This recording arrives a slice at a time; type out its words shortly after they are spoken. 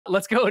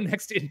let's go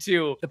next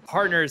into the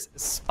partners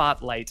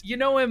spotlight. You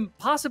know him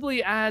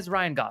possibly as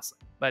Ryan Gosling.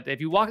 But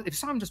if you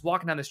saw him just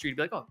walking down the street, you'd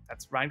be like, oh,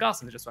 that's Ryan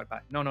Gosling that just walked by.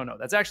 No.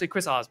 That's actually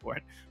Chris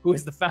Osborn, who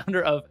is the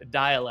founder of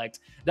Dialect.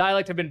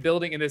 Dialect have been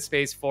building in this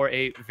space for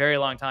a very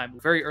long time,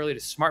 very early to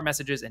smart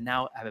messages, and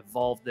now have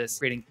evolved this,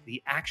 creating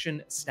the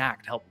action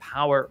stack to help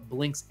power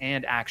blinks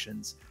and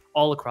actions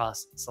all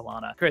across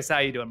Solana. Chris, how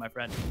you doing, my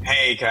friend?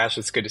 Hey, Cash,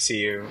 it's good to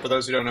see you. For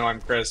those who don't know,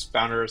 I'm Chris,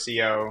 founder and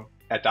CEO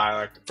at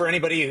Dialect. For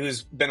anybody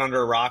who's been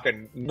under a rock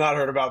and not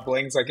heard about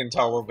Blinks, I can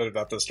tell a little bit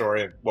about the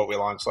story of what we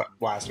launched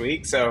last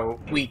week. So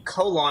we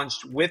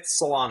co-launched with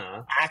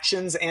Solana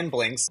Actions and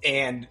Blinks,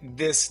 and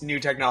this new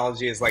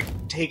technology is like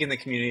taking the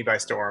community by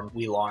storm.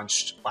 We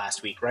launched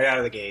last week right out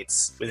of the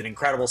gates with an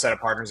incredible set of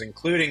partners,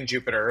 including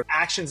Jupiter.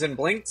 Actions and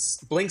Blinks.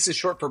 Blinks is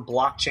short for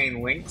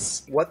blockchain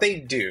links. What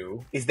they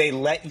do is they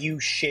let you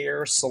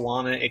share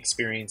Solana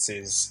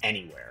experiences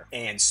anywhere.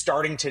 And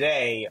starting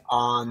today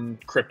on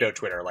crypto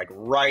Twitter, like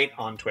right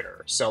on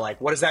Twitter. So like,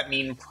 what does that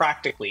mean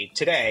practically?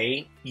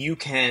 Today, you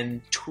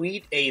can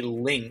tweet a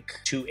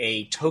link to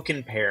a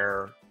token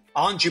pair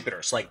on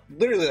Jupiter. So like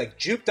literally like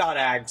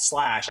jup.ag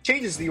 /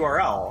 changes the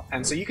URL.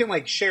 And so you can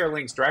like share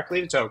links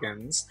directly to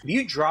tokens. If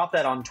you drop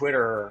that on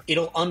Twitter,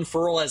 it'll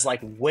unfurl as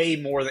like way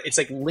more it's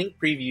like link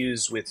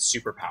previews with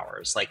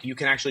superpowers. Like you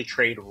can actually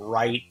trade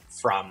right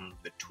from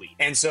the tweet.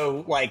 And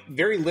so like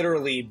very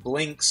literally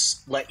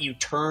Blinks let you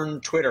turn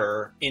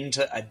Twitter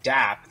into a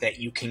dApp that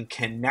you can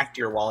connect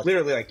your wallet.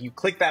 Literally like you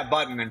click that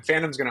button and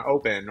Phantom's going to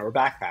open or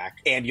Backpack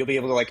and you'll be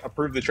able to like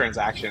approve the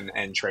transaction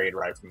and trade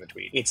right from the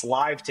tweet. It's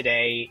live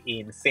today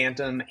in Phantom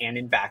and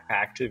in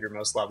Backpack, two of your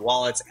most loved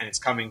wallets, and it's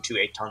coming to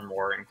a ton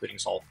more, including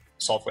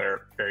Solflare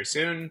very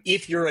soon.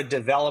 If you're a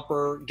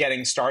developer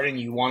getting started and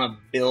you want to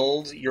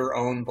build your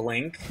own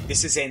Blink,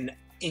 this is an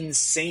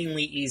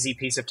insanely easy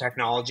piece of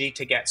technology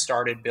to get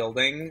started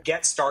building.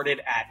 Get started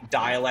at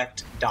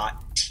dialect.to.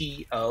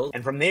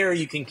 And from there,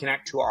 you can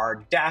connect to our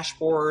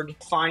dashboard,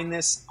 find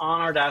this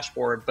on our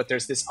dashboard, but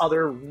there's this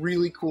other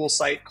really cool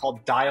site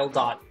called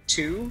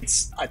dial.to.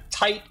 It's a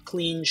tight,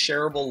 clean,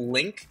 shareable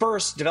link.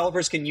 First,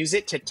 developers can use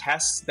it to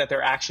test that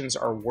their actions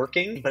are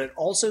working, but it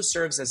also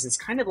serves as this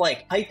kind of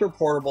like hyper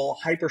portable,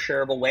 hyper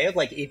shareable way of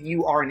like, if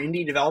you are an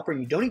indie developer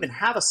and you don't even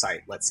have a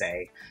site, let's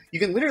say, you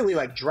can literally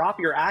like drop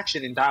your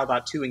action in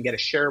dial.to and get a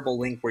shareable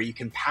link where you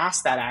can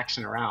pass that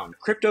action around.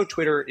 Crypto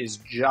Twitter is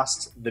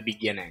just the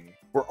beginning.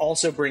 We're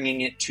also bringing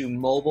it to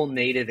mobile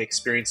native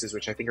experiences,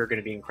 which I think are going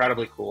to be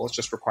incredibly cool. It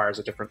just requires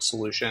a different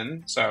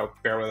solution. So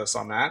bear with us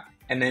on that.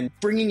 And then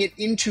bringing it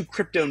into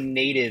crypto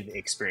native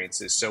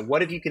experiences. So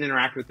what if you can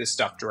interact with this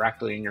stuff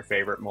directly in your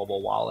favorite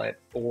mobile wallet?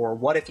 Or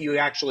what if you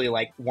actually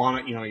like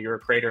want to, you're a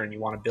creator and you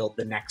want to build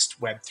the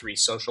next Web3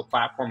 social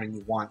platform and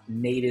you want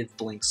native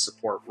Blink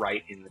support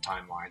right in the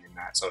timeline in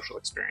that social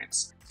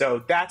experience.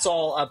 So that's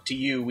all up to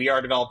you. We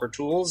are Developer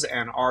Tools,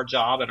 and our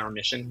job and our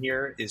mission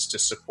here is to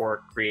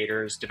support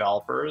creators,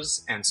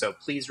 developers. And so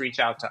please reach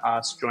out to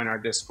us, join our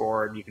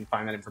Discord. You can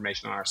find that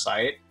information on our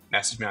site.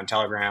 Message me on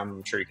Telegram.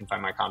 I'm sure you can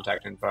find my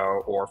contact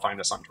info, or find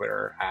us on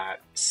Twitter at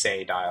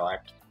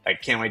 @SayDialect. I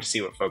can't wait to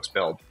see what folks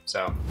build.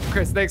 So,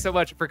 Chris, thanks so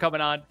much for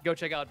coming on. Go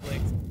check out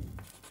Blinks.